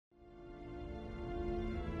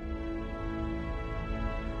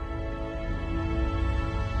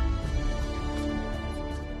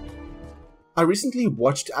I recently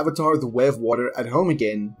watched Avatar: The Way of Water at home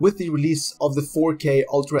again with the release of the 4K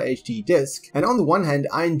Ultra HD disc, and on the one hand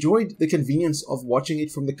I enjoyed the convenience of watching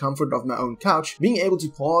it from the comfort of my own couch, being able to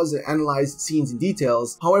pause and analyze scenes in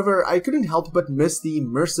details. However, I couldn't help but miss the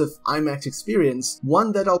immersive IMAX experience,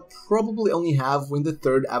 one that I'll probably only have when the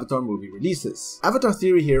third Avatar movie releases. Avatar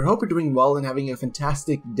Theory here, hope you're doing well and having a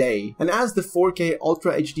fantastic day. And as the 4K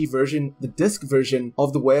Ultra HD version, the disc version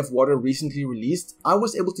of The Way of Water recently released, I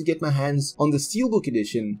was able to get my hands on the Steelbook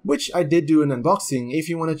edition, which I did do an unboxing if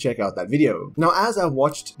you want to check out that video. Now, as I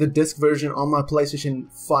watched the disc version on my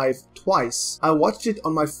PlayStation 5 twice, I watched it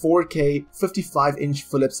on my 4K 55-inch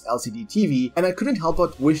Philips LCD TV, and I couldn't help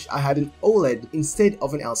but wish I had an OLED instead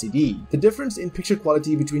of an LCD. The difference in picture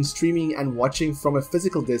quality between streaming and watching from a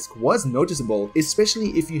physical disc was noticeable, especially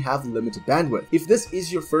if you have limited bandwidth. If this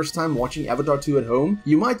is your first time watching Avatar 2 at home,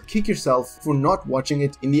 you might kick yourself for not watching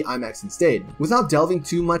it in the IMAX instead. Without delving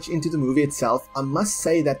too much into the movie itself, I must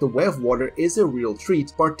say that The Way of Water is a real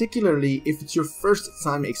treat, particularly if it's your first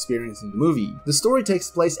time experiencing the movie. The story takes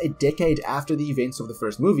place a decade after the events of the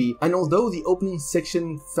first movie, and although the opening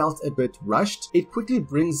section felt a bit rushed, it quickly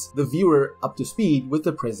brings the viewer up to speed with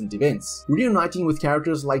the present events. Reuniting with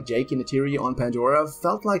characters like Jake and Neytiri on Pandora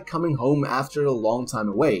felt like coming home after a long time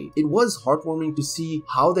away. It was heartwarming to see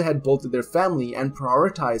how they had built their family and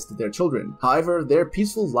prioritized their children. However, their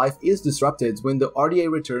peaceful life is disrupted when the RDA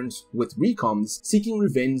returns with Recoms seeking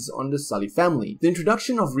revenge on the Sully family. The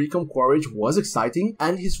introduction of Recom Quaritch was exciting,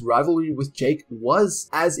 and his rivalry with Jake was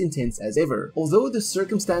as intense as ever. Although the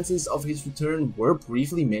circumstances of his return were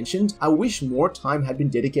briefly mentioned, I wish more time had been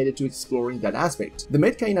dedicated to exploring that aspect. The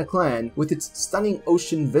Metkayina clan, with its stunning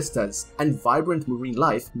ocean vistas and vibrant marine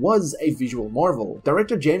life, was a visual marvel.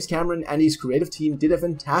 Director James Cameron and his creative team did a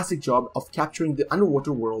fantastic job of capturing the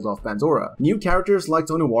underwater world of Pandora. New characters like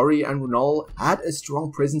Tonowari and Runal had a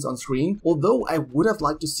strong presence on screen, although I would have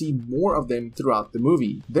liked to see more of them throughout the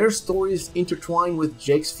movie. Their stories intertwine with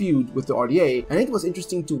Jake's feud with the RDA, and it was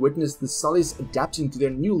interesting to witness the Sullys adapting to their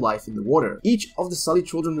new life in the water. Each of the Sully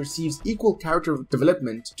children receives equal character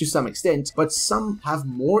development to some extent, but some have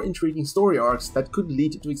more intriguing story arcs that could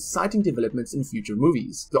lead to exciting developments in future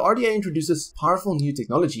movies. The RDA introduces powerful new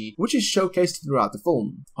technology, which is showcased throughout the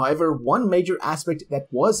film. However, one major aspect that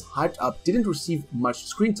was hyped up didn't receive much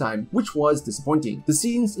screen time, which was disappointing. The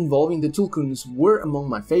scenes involving the Tulkuns were among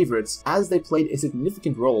my favorites, as they played a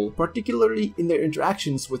significant role, particularly in their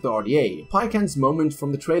interactions with the RDA. Paikan's moment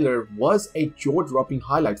from the trailer was a jaw-dropping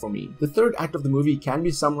highlight for me. The third act of the movie can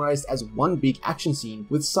be summarized as one big action scene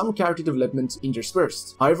with some character development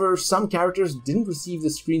interspersed. However, some characters didn't receive the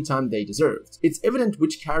screen time they deserved. It's evident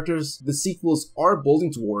which characters the sequels are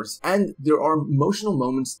building towards, and there are emotional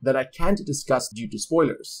moments that I can't discuss due to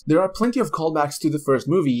spoilers. There are plenty of callbacks to the first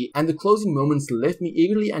movie, and the closing moments left me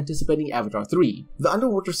eagerly anticipating Avatar 3. The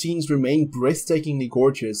underwater scenes remain breathtakingly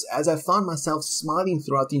gorgeous, as I found myself smiling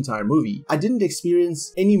throughout the entire movie. I didn't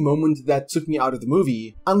experience any moment that took me out of the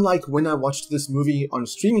movie, unlike when I watched this movie on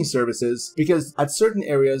streaming services, because at certain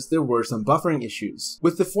areas there were some buffering issues.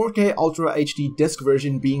 With the 4K Ultra HD disc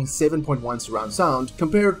version being 7.1 surround sound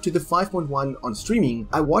compared to the 5.1 on streaming,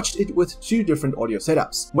 I watched it with two different audio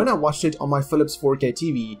setups. When I watched it on my Philips 4K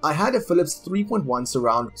TV, I had a Philips 3.1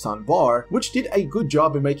 surround sound bar, which did a good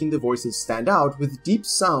job in making the voices stand out with deep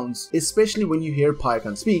sounds, especially when you hear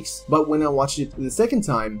Paikan speaks. But when I watched it the second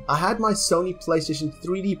time, I had my Sony PlayStation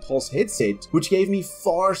 3D Pulse headset, which gave me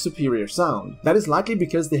far superior sound. That is likely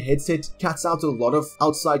because the headset cuts out a lot of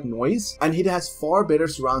outside noise, and it has far better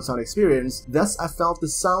surround sound experience. Thus, I felt the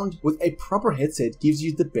sound with a proper headset gives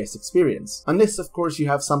you the best experience, unless of course you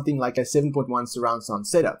have something like a 7.1 surround sound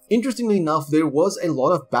setup. Interestingly enough, there was a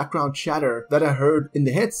lot of background chatter that I heard in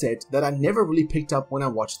the headset that I never really picked up when I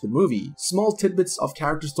watched the movie. Small tidbits of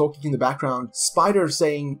characters talking in the background, Spider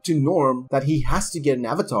saying to Norm that he has to get an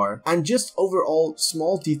avatar, and just overall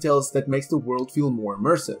small details that makes the world feel more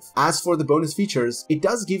immersive. As for the bonus features, it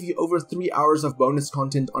does give you over 3 hours of bonus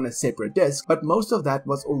content on a separate disc, but most of that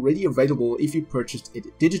was already available if you purchased it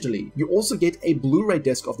digitally. You also get a Blu-ray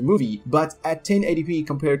disc of the movie, but at 1080p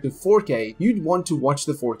compared to 4K, you'd want to watch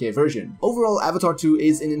the 4K version. Overall, Avatar 2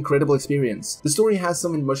 is an incredible experience. The story has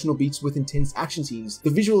some emotional beats with intense action scenes. The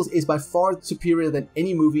visuals is by far superior than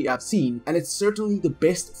any movie I've seen, and it's certainly the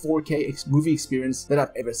best 4K movie experience that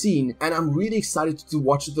I've ever seen, and I'm really excited to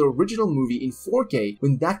watch the original movie in 4K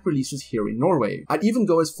when that releases here in Norway. I'd even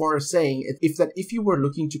go as far as saying if you were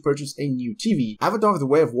looking to purchase a new TV, Avatar: The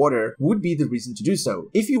Way of Water would be the reason to do so.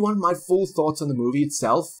 If you want my full thoughts on the movie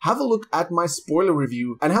itself, have a look at my spoiler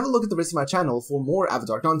review and have a look at the rest of my channel for more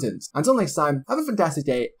Avatar content. Until next time, have a fantastic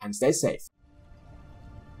day and stay safe.